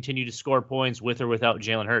going to continue to score points with or without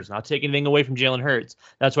Jalen Hurts. Not taking anything away from Jalen Hurts.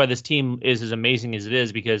 That's why this team is as amazing as it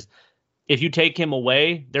is, because if you take him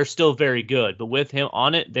away, they're still very good. But with him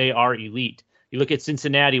on it, they are elite. You look at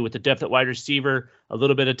Cincinnati with the depth at wide receiver, a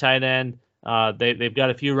little bit of tight end. They've got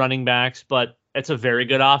a few running backs, but it's a very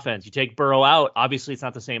good offense. You take Burrow out, obviously it's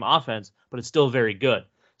not the same offense, but it's still very good.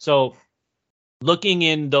 So looking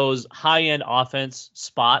in those high-end offense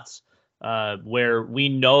spots, where we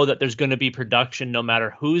know that there's going to be production no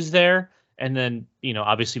matter who's there. And then,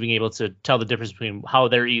 obviously being able to tell the difference between how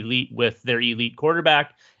they're elite with their elite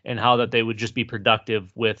quarterback and how that they would just be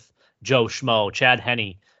productive with Joe Schmo, Chad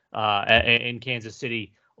Henne in Kansas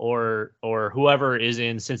City, or whoever is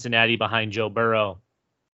in Cincinnati behind Joe Burrow.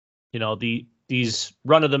 These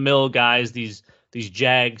run-of-the-mill guys, these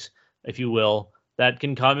Jags, if you will, that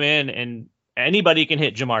can come in and anybody can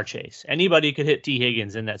hit Jamar Chase. Anybody could hit T.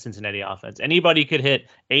 Higgins in that Cincinnati offense. Anybody could hit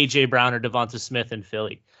A.J. Brown or Devonta Smith in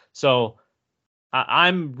Philly. So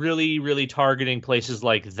I'm really, really targeting places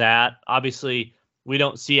like that. Obviously, we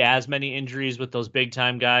don't see as many injuries with those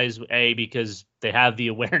big-time guys, A, because they have the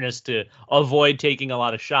awareness to avoid taking a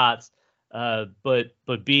lot of shots, but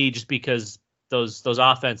B, just because those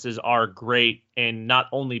offenses are great, and not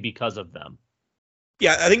only because of them.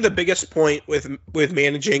 Yeah, I think the biggest point with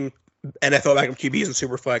managing NFL backup QBs and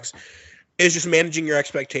Superflex is just managing your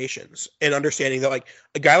expectations and understanding that, like,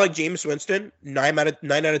 a guy like Jameis Winston, 9 out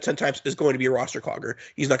of 10 times is going to be a roster clogger.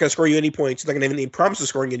 He's not going to score you any points. He's not going to have any promise of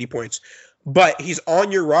scoring any points. But he's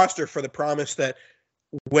on your roster for the promise that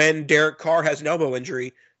when Derek Carr has an elbow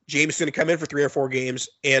injury, Jameis is going to come in for 3 or 4 games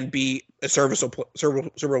and be a serviceable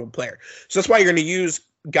player. So that's why you're going to use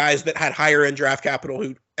guys that had higher end draft capital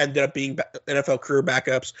who ended up being NFL career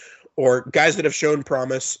backups, or guys that have shown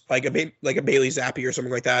promise, like a Bailey Zappi or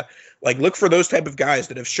something like that. Like, look for those type of guys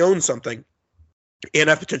that have shown something and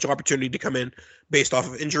have potential opportunity to come in based off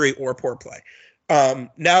of injury or poor play.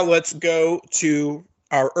 Now let's go to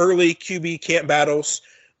our early QB camp battles,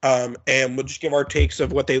 and we'll just give our takes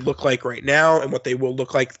of what they look like right now and what they will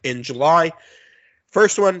look like in July.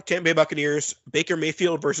 First one, Tampa Bay Buccaneers, Baker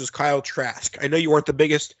Mayfield versus Kyle Trask. I know you aren't the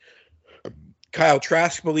biggest Kyle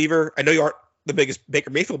Trask believer. I know you aren't the biggest Baker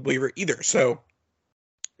Mayfield believer either. So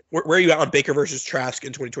where are you at on Baker versus Trask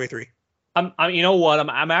in 2023? You know what?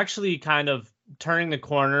 I'm actually kind of turning the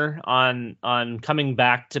corner on coming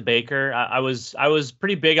back to Baker. I was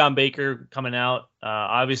pretty big on Baker coming out.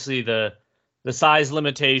 Obviously the size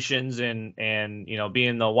limitations and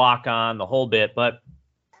being the walk on the whole bit, but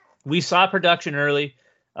we saw production early.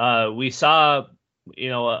 We saw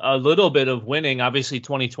a little bit of winning. Obviously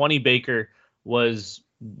 2020 Baker was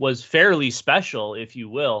fairly special, if you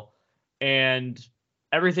will, and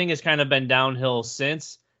everything has kind of been downhill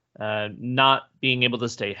since. Not being able to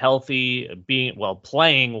stay healthy,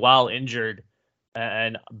 playing while injured,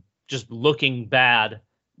 and just looking bad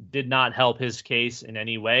did not help his case in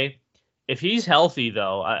any way. If he's healthy,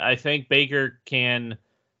 though, I think Baker can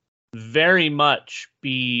very much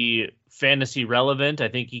be fantasy relevant. I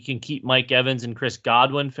think he can keep Mike Evans and Chris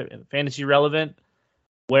Godwin fantasy relevant,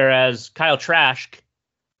 whereas Kyle Trask,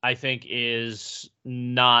 I think, is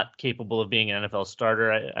not capable of being an NFL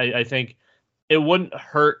starter. I think it wouldn't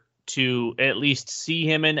hurt to at least see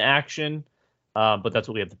him in action, but that's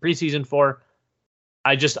what we have the preseason for.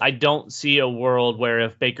 I don't see a world where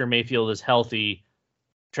if Baker Mayfield is healthy,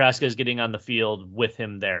 Trask is getting on the field with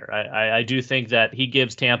him there. I do think that he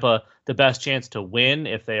gives Tampa the best chance to win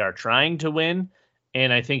if they are trying to win,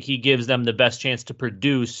 and I think he gives them the best chance to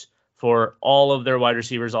produce for all of their wide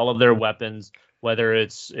receivers, all of their weapons, whether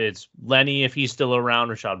it's Lenny if he's still around,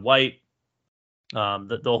 Rashad White,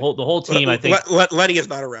 the whole team. I think Lenny is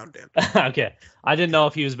not around, Dan. Okay, I didn't know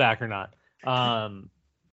if he was back or not.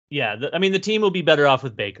 The team will be better off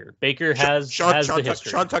with Baker. Baker has the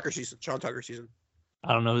history. Sean Tucker season.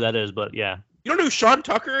 I don't know who that is, but yeah. You don't know who Sean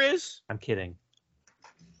Tucker is? I'm kidding.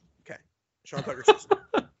 Okay, Sean Tucker season.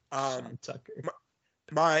 Sean Tucker.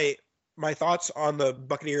 My thoughts on the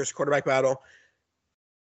Buccaneers quarterback battle.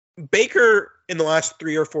 Baker in the last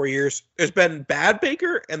 3 or 4 years, there's been bad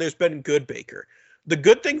Baker and there's been good Baker. The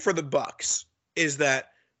good thing for the Bucs is that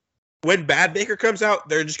when bad Baker comes out,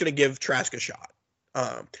 they're just going to give Trask a shot.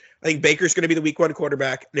 I think Baker's going to be the week 1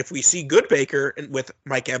 quarterback, and if we see good Baker and with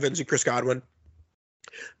Mike Evans and Chris Godwin,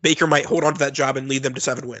 Baker might hold on to that job and lead them to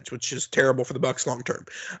 7 wins, which is terrible for the Bucs long term.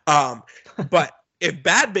 But if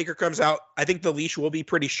bad Baker comes out, I think the leash will be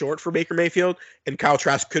pretty short for Baker Mayfield, and Kyle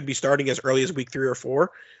Trask could be starting as early as week 3 or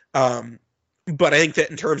 4. But I think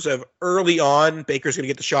that in terms of early on, Baker's going to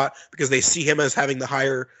get the shot because they see him as having the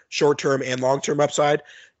higher short-term and long-term upside.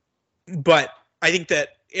 But I think that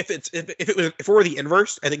if it were the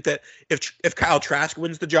inverse, I think that if Kyle Trask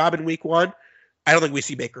wins the job in week 1, I don't think we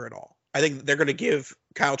see Baker at all. I think they're going to give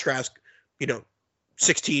Kyle Trask,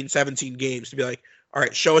 16, 17 games to be like, all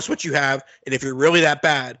right, show us what you have, and if you're really that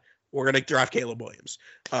bad, we're going to draft Caleb Williams.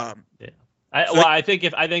 I think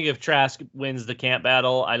if Trask wins the camp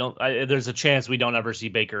battle, there's a chance we don't ever see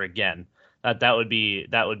Baker again. That would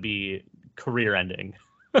be career ending.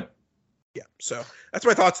 Yeah, so that's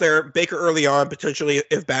my thoughts there. Baker early on, potentially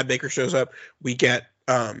if bad Baker shows up, we get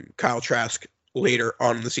Kyle Trask later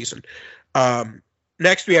on in the season.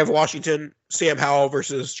 Next, we have Washington, Sam Howell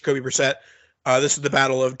versus Jacoby Brissett. This is the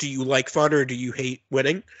battle of do you like fun or do you hate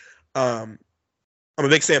winning? I'm a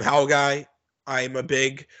big Sam Howell guy. I'm a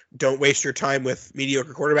big don't waste your time with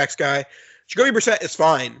mediocre quarterbacks guy. Jacoby Brissett is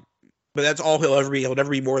fine, but that's all he'll ever be. He'll never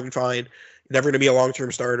be more than fine. Never going to be a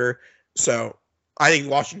long-term starter. So I think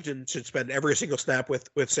Washington should spend every single snap with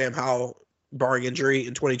Sam Howell, barring injury,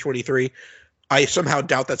 in 2023. I somehow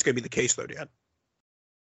doubt that's going to be the case, though, Dan.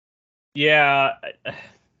 Yeah,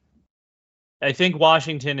 I think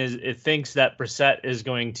Washington thinks that Brissett is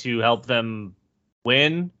going to help them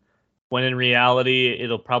win, when in reality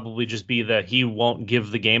it'll probably just be that he won't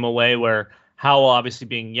give the game away, where Howell, obviously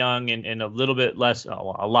being young and a little bit less, a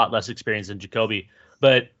lot less experienced than Jacoby,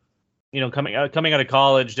 but coming out of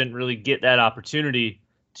college, didn't really get that opportunity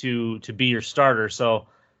to be your starter. So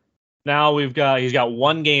now he's got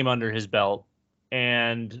one game under his belt,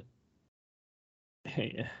 and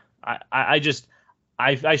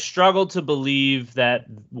I struggle to believe that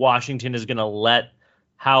Washington is going to let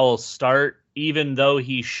Howell start, even though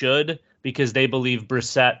he should, because they believe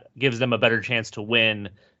Brissett gives them a better chance to win,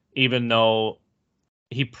 even though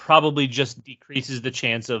he probably just decreases the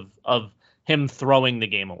chance of him throwing the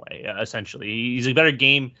game away. Essentially, he's a better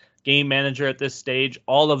game manager at this stage.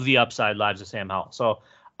 All of the upside lies with Sam Howell. So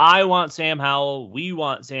I want Sam Howell. We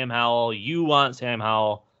want Sam Howell. You want Sam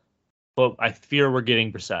Howell. But I fear we're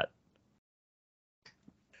getting Brissett.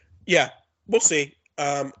 Yeah, we'll see.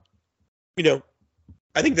 I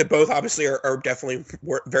think that both obviously are definitely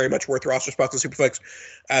very much worth roster spots in Superflex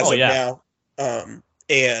as of now.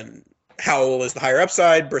 And Howell is the higher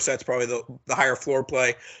upside. Brissett's probably the higher floor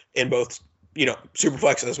play in both,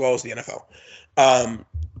 Superflex as well as the NFL.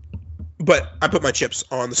 But I put my chips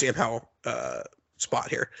on the Sam Howell spot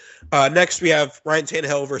here. Next, we have Ryan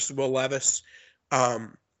Tannehill versus Will Levis.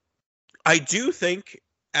 I do think,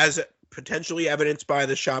 as potentially evidenced by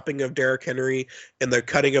the shopping of Derrick Henry and the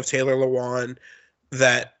cutting of Taylor Lewan,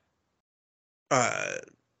 that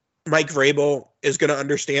Mike Vrabel is going to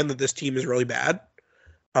understand that this team is really bad.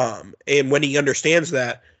 And when he understands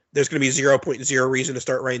that, there's going to be 0.0 reason to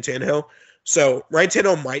start Ryan Tannehill. So Ryan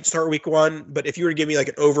Tannehill might start week 1, but if you were to give me like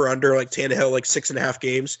an over-under, like Tannehill, like 6.5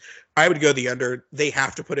 games, I would go the under. They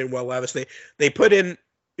have to put in Will Levis. They put in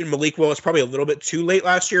Malik Willis probably a little bit too late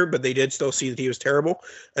last year, but they did still see that he was terrible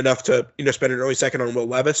enough to spend an early second on Will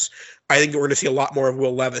Levis. I think we're going to see a lot more of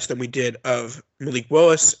Will Levis than we did of Malik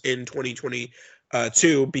Willis in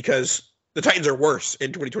 2022, because the Titans are worse in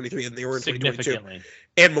 2023 than they were in 2022.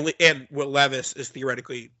 And Will Levis is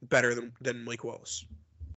theoretically better than Malik Willis.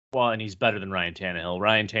 Well, and he's better than Ryan Tannehill.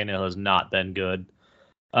 Ryan Tannehill has not been good.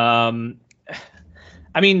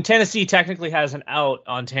 Tennessee technically has an out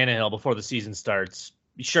on Tannehill before the season starts.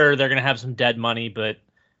 Sure, they're going to have some dead money, but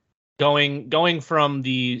going from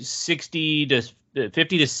the 50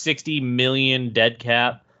 to 60 million dead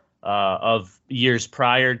cap of years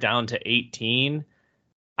prior down to 18,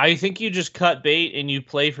 I think you just cut bait and you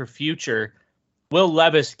play for future. Will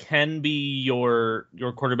Levis can be your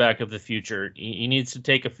quarterback of the future. He needs to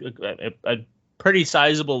take a pretty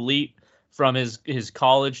sizable leap from his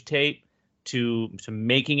college tape to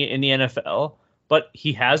making it in the NFL, but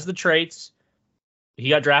he has the traits. He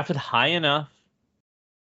got drafted high enough.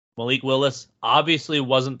 Malik Willis obviously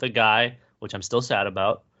wasn't the guy, which I'm still sad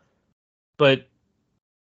about. But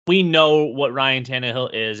we know what Ryan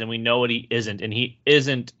Tannehill is, and we know what he isn't. And he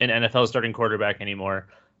isn't an NFL starting quarterback anymore.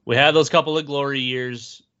 We had those couple of glory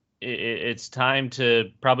years. It's time to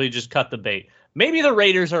probably just cut the bait. Maybe the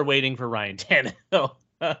Raiders are waiting for Ryan Tannehill,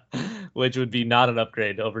 which would be not an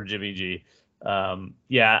upgrade over Jimmy G.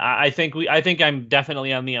 I think I'm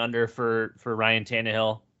definitely on the under for Ryan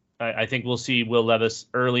Tannehill. I think we'll see Will Levis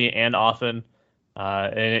early and often,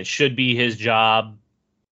 and it should be his job.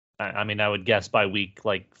 I would guess by week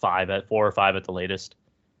 4 or 5 at the latest.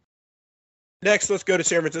 Next, let's go to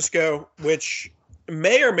San Francisco, which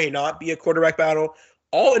may or may not be a quarterback battle.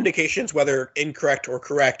 All indications, whether incorrect or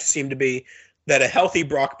correct, seem to be that a healthy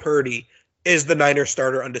Brock Purdy is the Niners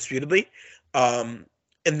starter undisputedly. And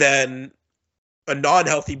then a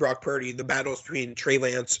non-healthy Brock Purdy, the battles between Trey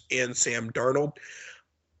Lance and Sam Darnold.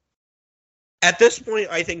 At this point,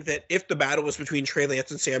 I think that if the battle was between Trey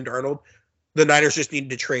Lance and Sam Darnold, the Niners just need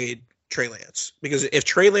to trade Trey Lance. Because if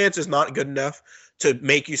Trey Lance is not good enough to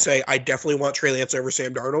make you say, I definitely want Trey Lance over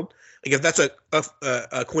Sam Darnold, like if that's a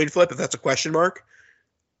coin flip, if that's a question mark,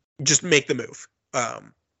 just make the move.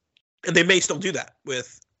 And they may still do that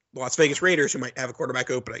with Las Vegas Raiders, who might have a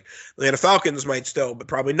quarterback opening. The Atlanta Falcons might still, but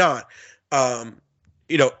probably not.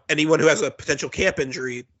 anyone who has a potential camp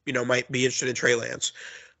injury, might be interested in Trey Lance.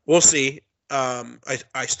 We'll see.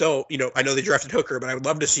 I still, I know they drafted Hooker, but I would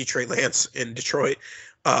love to see Trey Lance in Detroit.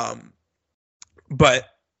 But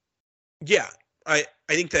yeah, I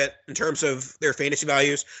think that in terms of their fantasy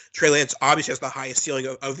values, Trey Lance obviously has the highest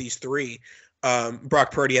ceiling of these three.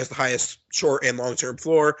 Brock Purdy has the highest short and long-term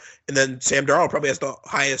floor, and then Sam Darnold probably has the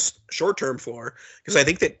highest short-term floor, because I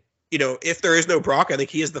think that, if there is no Brock, I think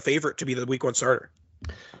he is the favorite to be the week 1 starter.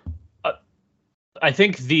 I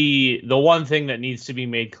think the one thing that needs to be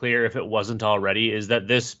made clear, if it wasn't already, is that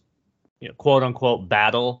this quote unquote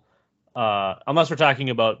battle, unless we're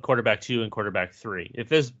talking about quarterback 2 and quarterback 3, if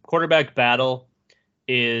this quarterback battle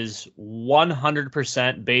is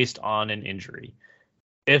 100% based on an injury.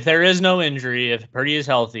 If there is no injury, if Purdy is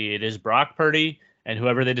healthy, it is Brock Purdy and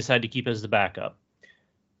whoever they decide to keep as the backup.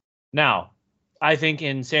 Now, I think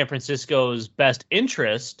in San Francisco's best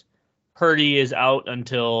interest, Purdy is out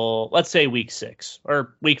until, let's say, week 6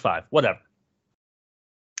 or week 5, whatever.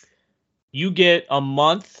 You get a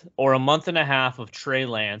month or a month and a half of Trey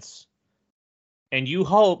Lance, and you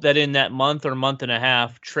hope that in that month or month and a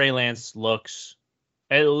half, Trey Lance looks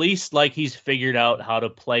at least like he's figured out how to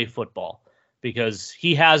play football, because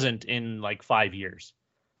he hasn't in like 5 years.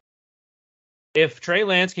 If Trey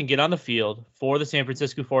Lance can get on the field for the San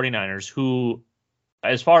Francisco 49ers, who,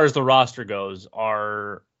 as far as the roster goes,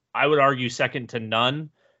 are, I would argue, second to none,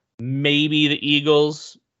 maybe the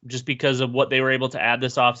Eagles, just because of what they were able to add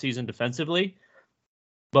this offseason defensively.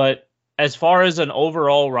 But as far as an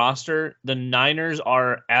overall roster, the Niners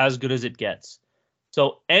are as good as it gets.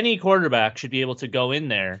 So any quarterback should be able to go in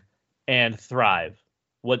there and thrive.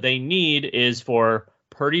 What they need is for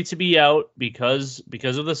Purdy to be out because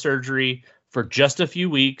of the surgery for just a few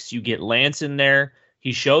weeks. You get Lance in there.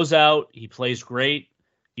 He shows out. He plays great.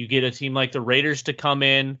 You get a team like the Raiders to come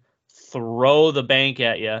in, throw the bank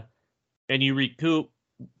at you, and you recoup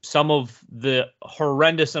some of the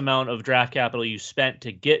horrendous amount of draft capital you spent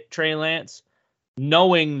to get Trey Lance,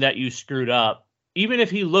 knowing that you screwed up. Even if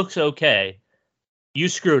he looks okay, you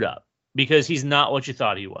screwed up because he's not what you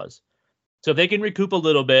thought he was. So if they can recoup a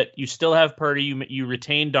little bit, you still have Purdy, you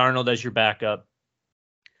retain Darnold as your backup.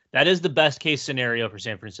 That is the best case scenario for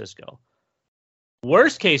San Francisco.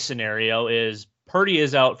 Worst case scenario is Purdy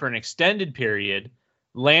is out for an extended period.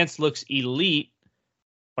 Lance looks elite,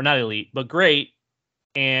 or not elite, but great.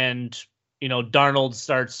 And, Darnold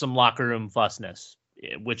starts some locker room fussness,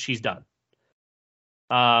 which he's done.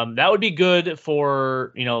 That would be good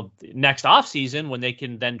for, next offseason when they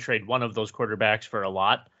can then trade one of those quarterbacks for a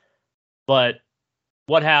lot. But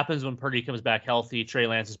what happens when Purdy comes back healthy, Trey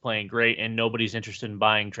Lance is playing great, and nobody's interested in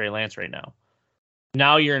buying Trey Lance right now?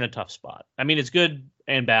 Now you're in a tough spot. I mean, it's good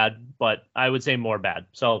and bad, but I would say more bad.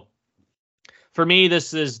 So for me,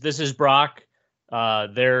 this is Brock.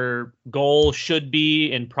 Their goal should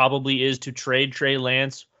be and probably is to trade Trey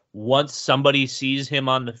Lance once somebody sees him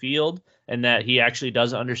on the field and that he actually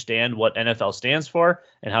does understand what NFL stands for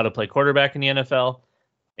and how to play quarterback in the NFL.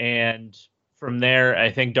 And from there,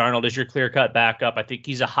 I think Darnold is your clear-cut backup. I think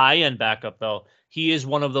he's a high-end backup, though. He is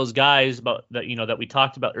one of those guys that we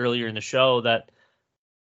talked about earlier in the show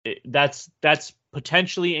that's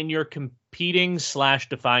potentially in your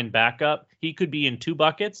competing/defined backup. He could be in 2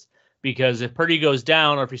 buckets, because if Purdy goes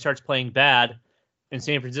down or if he starts playing bad and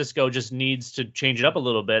San Francisco just needs to change it up a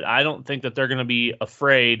little bit, I don't think that they're going to be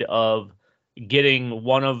afraid of getting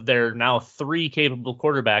one of their now 3 capable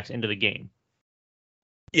quarterbacks into the game.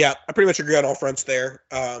 Yeah, I pretty much agree on all fronts there.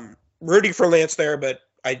 Rooting for Lance there, but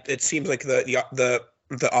it seems like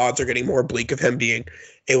the odds are getting more bleak of him being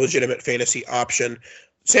a legitimate fantasy option.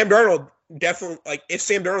 Sam Darnold, definitely, if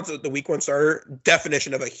Sam Darnold's the week 1 starter,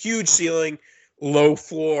 definition of a huge ceiling, low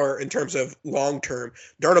floor in terms of long-term.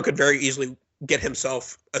 Darnold could very easily get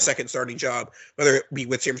himself a second starting job, whether it be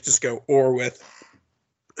with San Francisco or with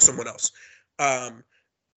someone else.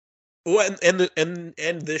 We'll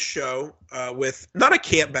end this show with not a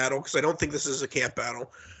camp battle, because I don't think this is a camp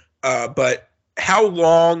battle, but how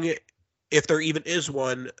long, if there even is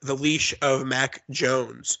one, the leash of Mac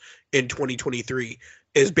Jones in 2023?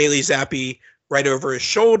 Is Bailey Zappi right over his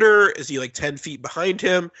shoulder? Is he like 10 feet behind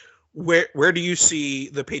him? Where do you see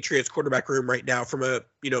the Patriots quarterback room right now from a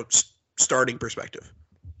starting perspective?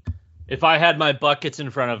 If I had my buckets in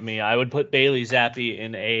front of me, I would put Bailey Zappi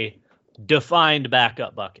in a defined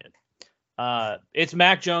backup bucket. It's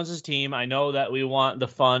Mac Jones's team. I know that we want the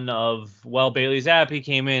fun of, Bailey Zappi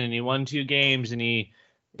came in and he won 2 games and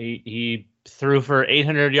he threw for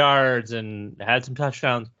 800 yards and had some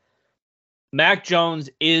touchdowns. Mac Jones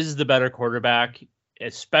is the better quarterback,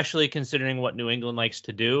 especially considering what New England likes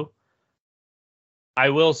to do. I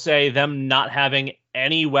will say them not having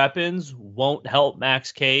any weapons won't help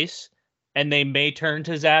Mac's case, and they may turn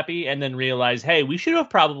to Zappe and then realize, hey, we should have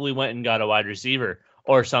probably went and got a wide receiver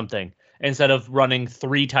or something instead of running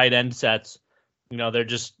 3 tight end sets.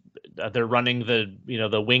 They're running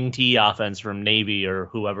the wing T offense from Navy or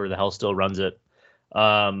whoever the hell still runs it.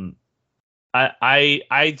 I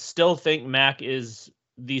still think Mac is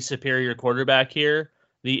the superior quarterback here.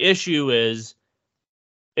 The issue is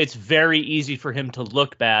it's very easy for him to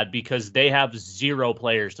look bad because they have 0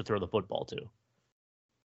 players to throw the football to.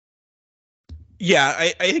 Yeah,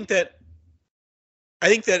 I think that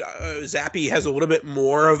Zappe has a little bit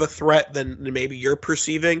more of a threat than maybe you're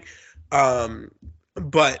perceiving,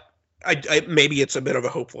 but I maybe it's a bit of a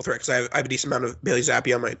hopeful threat because I have a decent amount of Bailey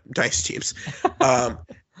Zappe on my Dynasty teams.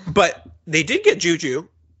 But they did get Juju,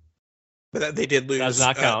 but they did lose. Does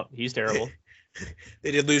not count. He's terrible.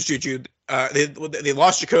 They did lose Juju. They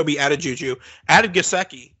lost Jacoby, added Juju, added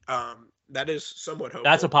Gesicki. That is somewhat hopeful.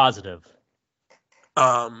 That's a positive.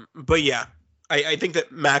 But yeah, I think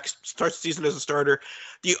that Max starts the season as a starter.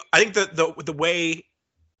 I think that the way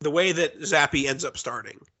that Zappe ends up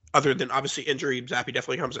starting, other than obviously injury, Zappe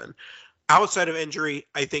definitely comes in. Outside of injury,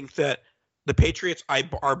 I think that the Patriots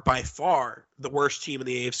are by far the worst team in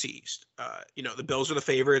the AFC East. The Bills are the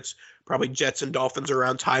favorites. Probably Jets and Dolphins are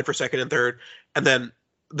around tied for second and third. And then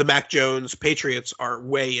the Mac Jones Patriots are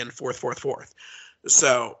way in fourth.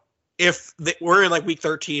 So if we're in like week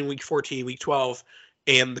 13, week 14, week 12,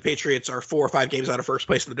 and the Patriots are 4 or 5 games out of first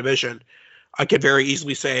place in the division, I could very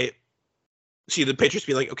easily see the Patriots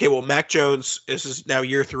be like, okay, well, Mac Jones, this is now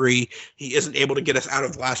year 3. He isn't able to get us out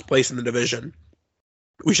of last place in the division.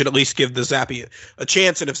 We should at least give the Zappe a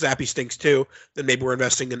chance. And if Zappe stinks too, then maybe we're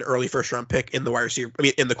investing an early first-round pick in the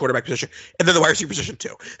in the quarterback position, and then the wide receiver position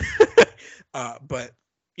too. But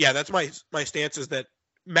yeah, that's my stance is that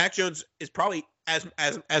Mac Jones is probably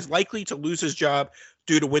as likely to lose his job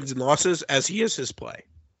due to wins and losses as he is his play.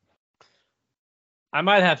 I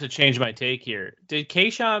might have to change my take here. Did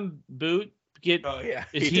Kayshon Boutte get? Oh yeah,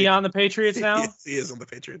 is he on the Patriots now? He is on the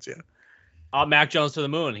Patriots. Yeah. Mac Jones to the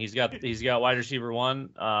moon. He's got wide receiver 1.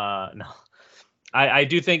 No, I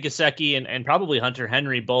do think Gesicki and probably Hunter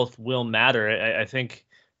Henry both will matter. I think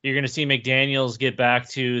you're going to see McDaniels get back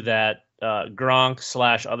to that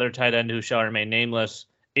Gronk / other tight end who shall remain nameless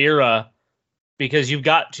era, because you've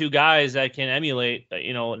got 2 guys that can emulate.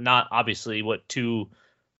 Not obviously what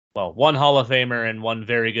 1 Hall of Famer and 1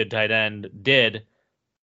 very good tight end did,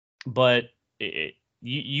 but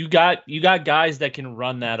you got guys that can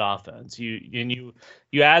run that offense. You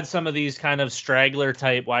add some of these kind of straggler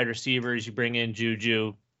type wide receivers. You bring in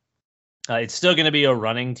Juju. It's still going to be a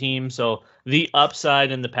running team, so the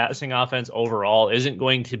upside in the passing offense overall isn't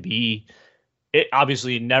going to be. It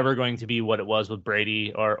obviously never going to be what it was with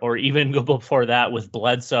Brady or even go before that with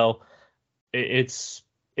Bledsoe. It's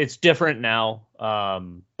different now,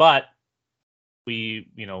 but you've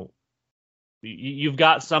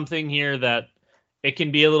got something here that. It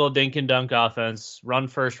can be a little dink and dunk offense, run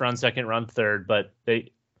first, run second, run third, but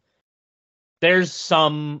there's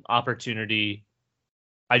some opportunity.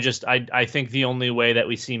 I think the only way that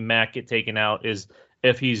we see Mac get taken out is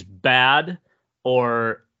if he's bad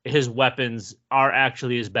or his weapons are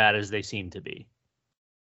actually as bad as they seem to be.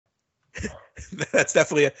 That's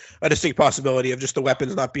definitely a distinct possibility of just the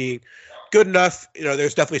weapons not being good enough.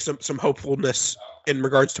 There's definitely some hopefulness in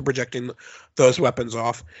regards to projecting those weapons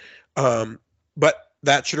off. But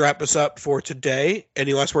that should wrap us up for today.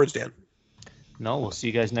 Any last words, Dan? No, we'll see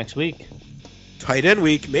you guys next week. Tight end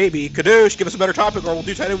week, maybe. Kadoosh, give us a better topic or we'll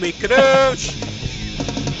do tight end week. Kadoosh!